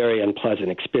it a very unpleasant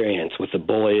experience with the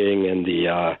bullying and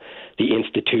the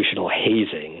institutional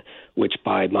hazing, which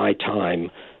by my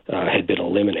time had been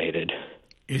eliminated.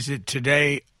 Is it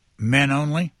today men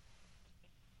only?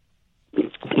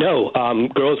 No,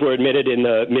 girls were admitted in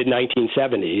the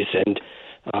mid-1970s, and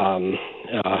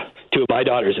two of my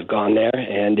daughters have gone there,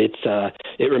 and it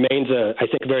remains I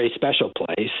think, a very special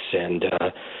place, and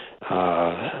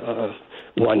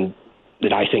one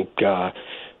that I think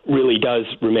really does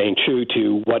remain true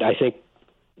to what I think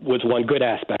was one good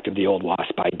aspect of the old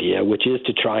WASP idea, which is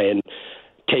to try and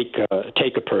take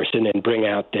a person and bring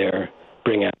out their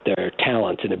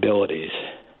talents and abilities.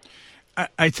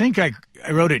 I think I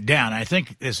wrote it down. I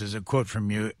think this is a quote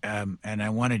from you, and I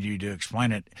wanted you to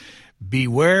explain it.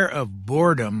 Beware of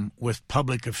boredom with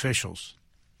public officials.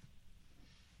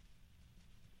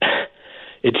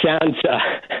 It sounds...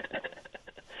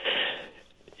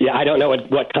 Yeah, I don't know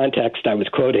what context I was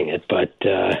quoting it, but...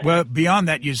 Well, beyond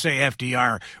that, you say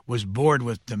FDR was bored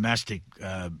with domestic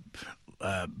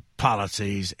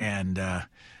policies and that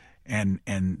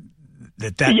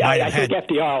yeah, might have I think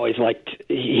FDR always liked...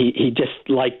 He just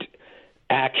liked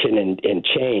action and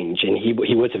change, and he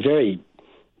was a very,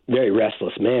 very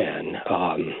restless man.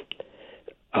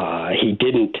 He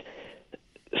didn't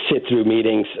sit through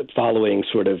meetings following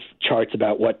sort of charts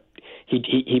about what...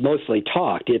 He mostly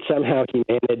talked. Yet somehow he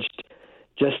managed,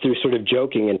 just through sort of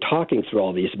joking and talking through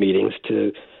all these meetings,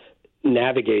 to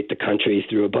navigate the country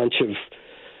through a bunch of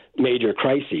major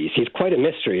crises. He's quite a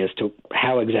mystery as to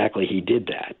how exactly he did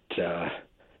that.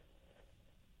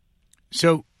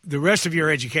 So the rest of your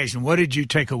education, what did you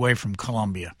take away from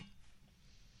Columbia?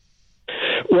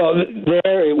 Well,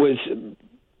 there it was.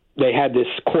 They had this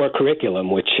core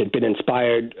curriculum, which had been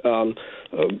inspired.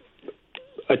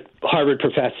 A Harvard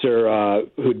professor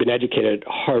who'd been educated at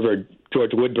Harvard,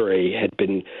 George Woodbury,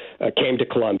 came to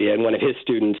Columbia, and one of his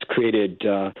students created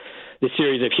the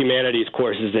series of humanities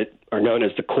courses that are known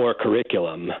as the core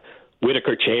curriculum.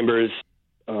 Whittaker Chambers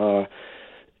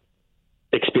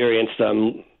experienced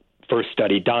them, first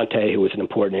studied Dante, who was an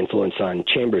important influence on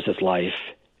Chambers' life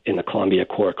in the Columbia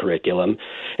core curriculum,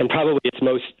 and probably its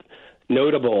most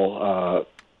notable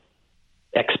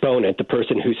exponent, the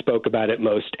person who spoke about it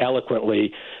most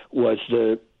eloquently, was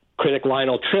the critic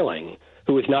Lionel Trilling,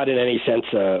 who was not in any sense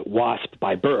a WASP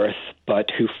by birth, but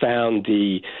who found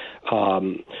the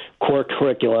core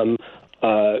curriculum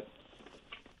a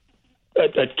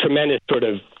tremendous sort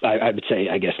of, I would say,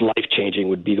 I guess, life-changing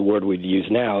would be the word we'd use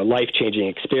now, a life-changing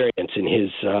experience in his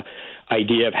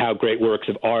idea of how great works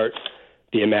of art,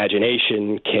 the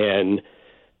imagination, can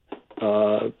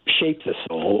shape the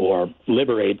soul or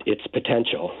liberate its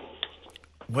potential.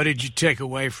 What did you take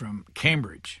away from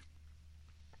Cambridge?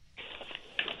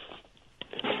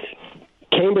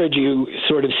 Cambridge, you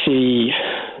sort of see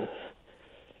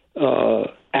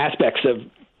aspects of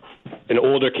an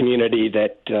older community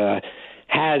that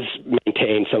has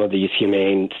maintained some of these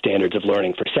humane standards of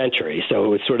learning for centuries. So it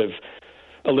was sort of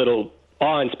a little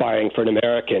awe-inspiring for an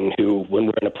American who, when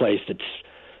we're in a place that's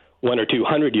 100 or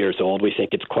 200 years old, we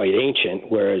think it's quite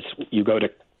ancient, whereas you go to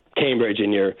Cambridge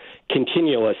and you're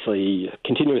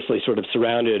continuously sort of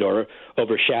surrounded or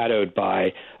overshadowed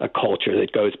by a culture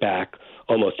that goes back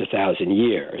almost 1,000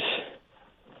 years.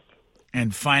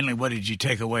 And finally, what did you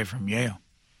take away from Yale?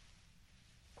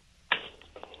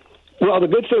 Well, the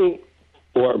good thing,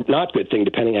 or not good thing,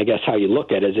 depending, I guess, how you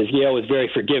look at it, is Yale was very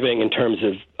forgiving in terms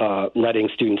of letting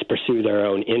students pursue their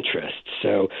own interests.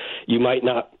 So you might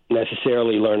not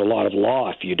necessarily learn a lot of law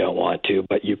if you don't want to,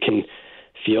 but you can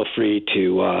feel free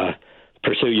to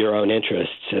pursue your own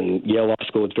interests. And Yale Law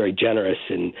School was very generous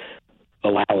in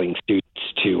allowing students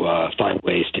to find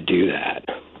ways to do that.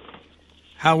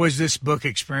 How was this book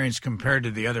experience compared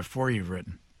to the other 4 you've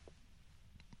written?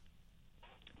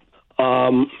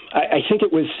 I think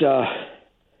it was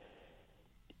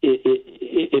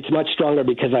it's much stronger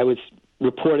because I was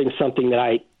reporting something that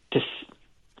I just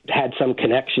had some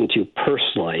connection to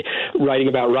personally. Writing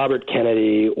about Robert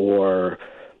Kennedy or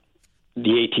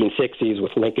the 1860s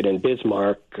with Lincoln and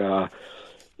Bismarck,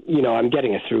 I'm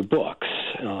getting it through books.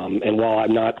 And while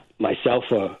I'm not myself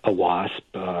a WASP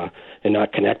and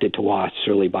not connected to WASPs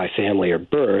really by family or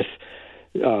birth,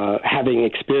 having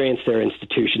experienced their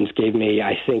institutions gave me,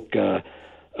 I think, a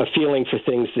feeling for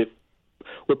things that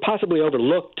were possibly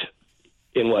overlooked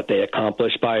in what they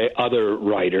accomplished by other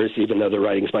writers, even though the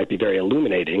writings might be very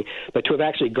illuminating. But to have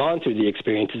actually gone through the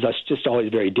experiences, that's just always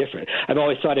very different. I've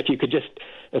always thought if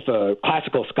a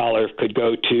classical scholar could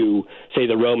go to, say,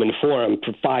 the Roman Forum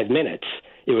for 5 minutes,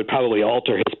 it would probably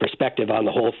alter his perspective on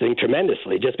the whole thing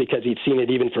tremendously, just because he'd seen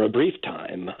it even for a brief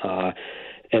time.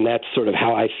 And that's sort of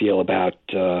how I feel about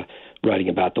writing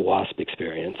about the WASP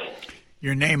experience.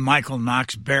 Your name, Michael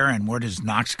Knox Beran, where does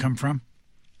Knox come from?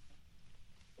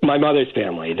 My mother's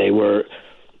family. They would,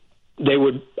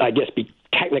 I guess, be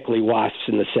technically WASPs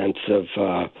in the sense of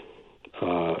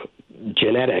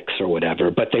genetics or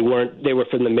whatever, but they weren't. They were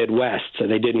from the Midwest, so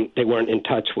they weren't in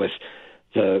touch with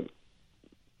the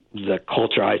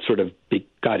culture I sort of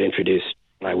got introduced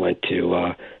when I went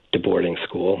to boarding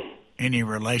school. Any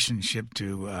relationship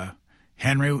to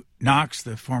Henry Knox,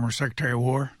 the former Secretary of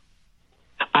War?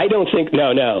 I don't think.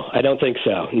 No, I don't think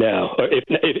so. No, or if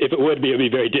it would be, it would be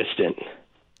very distant.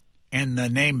 And the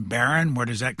name Beran, where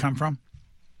does that come from?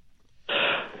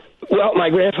 Well, my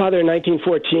grandfather in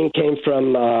 1914 came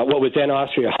from what was then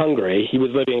Austria-Hungary. He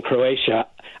was living in Croatia.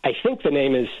 I think the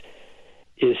name is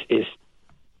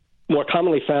more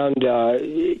commonly found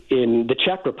in the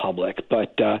Czech Republic,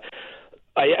 but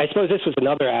I suppose this was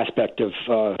another aspect of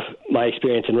my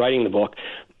experience in writing the book.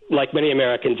 Like many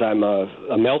Americans, I'm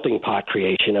a melting pot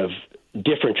creation of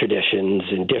different traditions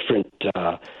and different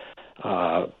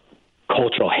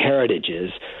cultural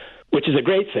heritages, which is a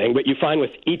great thing, but you find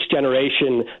with each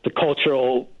generation the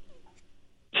cultural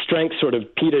strength sort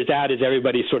of peters out as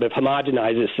everybody sort of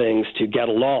homogenizes things to get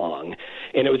along.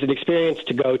 And it was an experience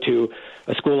to go to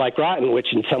a school like Groton,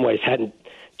 which in some ways hadn't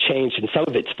changed in some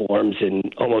of its forms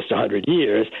in almost 100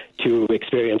 years, to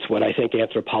experience what I think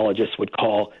anthropologists would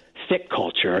call thick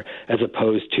culture, as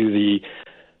opposed to the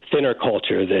thinner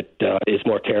culture that is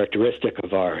more characteristic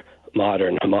of our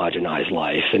modern homogenized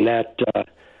life. And that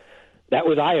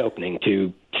was eye-opening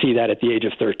to see that at the age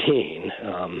of 13.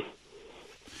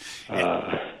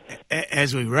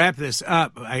 As we wrap this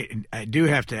up, I do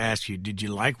have to ask you, did you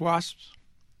like WASPs?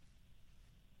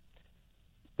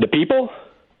 The people?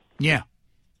 Yeah.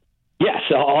 Yes,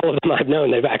 all of them I've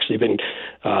known. They've actually been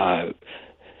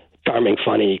charming,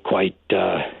 funny, quite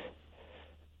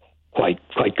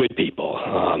good people.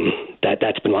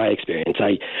 That's been my experience.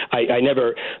 I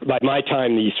never, by my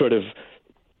time,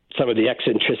 some of the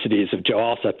eccentricities of Joe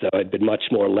Alsop, though, had been much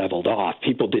more leveled off.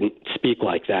 People didn't speak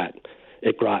like that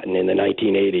at Groton in the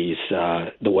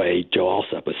 1980s the way Joe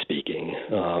Alsop was speaking.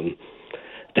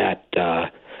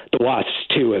 The WASPs,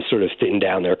 too, have sort of thinned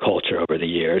down their culture over the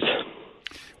years.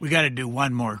 We got to do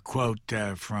one more quote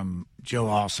from Joe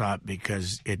Alsop,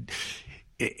 because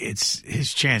it's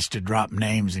his chance to drop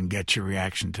names and get your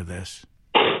reaction to this.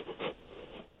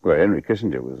 Well, Henry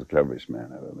Kissinger was the cleverest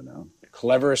man I've ever known. The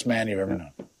cleverest man you've ever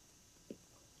known.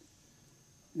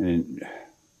 And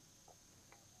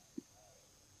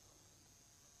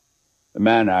the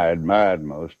man I admired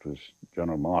most was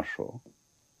General Marshall,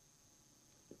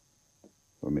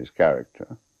 from his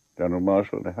character. General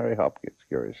Marshall to Harry Hopkins,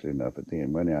 curiously enough, at the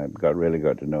end, when I really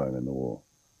got to know him in the war.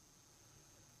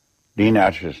 Dean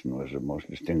Acheson was a most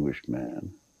distinguished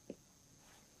man.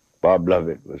 Bob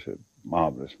Lovett was a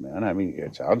marvelous man. I mean,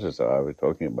 it sounds as though I was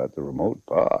talking about the remote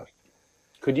past.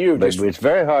 Could you But it's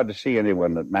very hard to see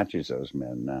anyone that matches those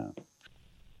men now.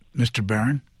 Mr.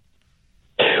 Beran?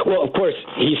 Well, of course,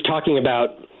 he's talking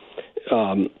about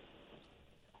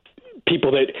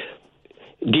people that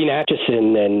Dean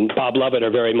Acheson and Bob Lovett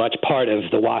are very much part of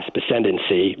the WASP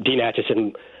ascendancy. Dean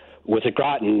Acheson was at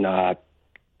Groton a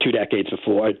decade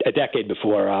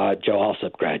before Joe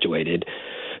Alsop graduated.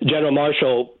 General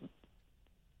Marshall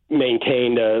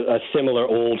maintained a similar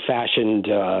old-fashioned,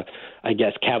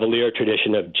 cavalier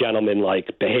tradition of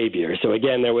gentleman-like behavior. So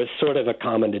again, there was sort of a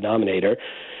common denominator.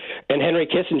 And Henry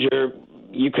Kissinger,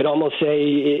 you could almost say,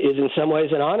 is in some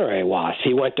ways an honorary WASP.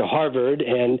 He went to Harvard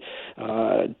and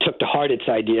took to heart its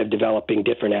idea of developing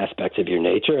different aspects of your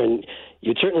nature, and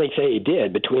you'd certainly say he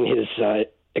did. Between his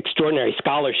extraordinary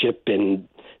scholarship in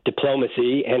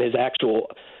diplomacy and his actual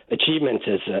achievements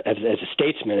as a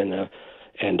statesman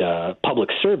and a public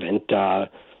servant,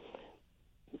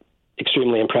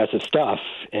 extremely impressive stuff.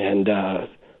 And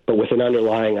but with an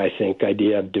underlying, I think,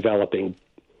 idea of developing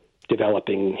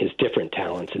his different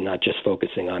talents and not just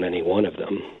focusing on any one of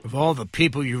them. Of all the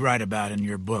people you write about in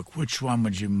your book, which one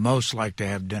would you most like to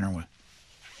have dinner with?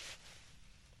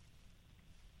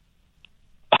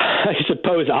 I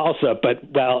suppose also, but,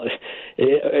 well,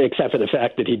 except for the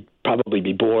fact that he'd probably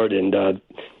be bored, and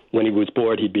when he was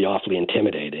bored, he'd be awfully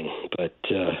intimidating. But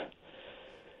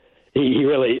he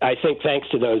really, I think thanks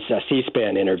to those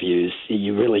C-SPAN interviews,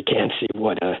 you really can see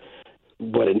when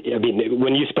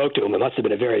you spoke to him, it must have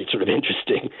been a very sort of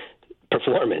interesting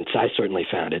performance. I certainly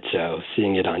found it so,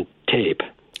 seeing it on tape.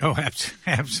 Oh,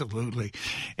 absolutely.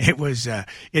 It was.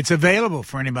 It's available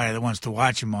for anybody that wants to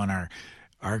watch him on our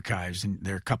archives, and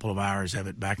there are a couple of hours of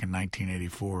it back in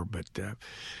 1984. But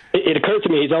it occurred to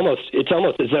me, it's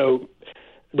almost as though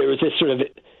there was this sort of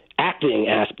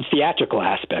theatrical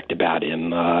aspect about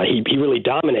him. He really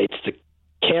dominates the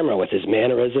camera with his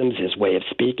mannerisms, his way of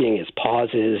speaking, his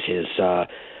pauses, his the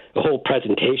whole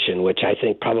presentation, which I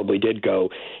think probably did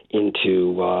go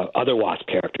into other WASP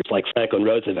characters like Franklin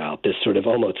Roosevelt, this sort of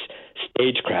almost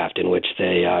stagecraft in which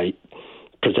they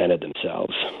presented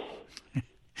themselves.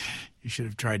 You should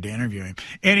have tried to interview him.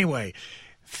 Anyway,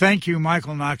 thank you,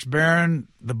 Michael Knox Beran.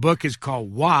 The book is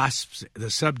called WASPs.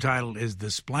 The subtitle is The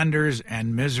Splendors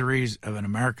and Miseries of an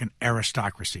American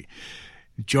Aristocracy.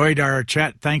 Enjoyed our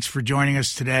chat. Thanks for joining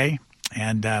us today.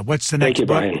 And what's the next book?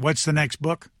 Brian. What's the next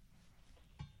book?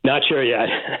 Not sure yet.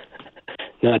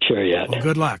 Not sure yet. Well,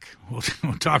 good luck. We'll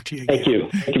talk to you again. Thank you.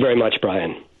 Thank you very much,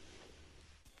 Brian.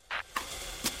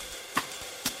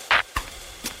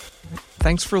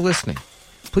 Thanks for listening.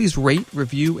 Please rate,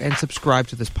 review, and subscribe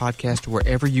to this podcast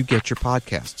wherever you get your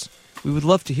podcasts. We would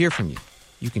love to hear from you.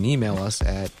 You can email us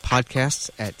at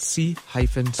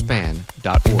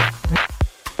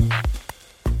podcasts@c-span.org.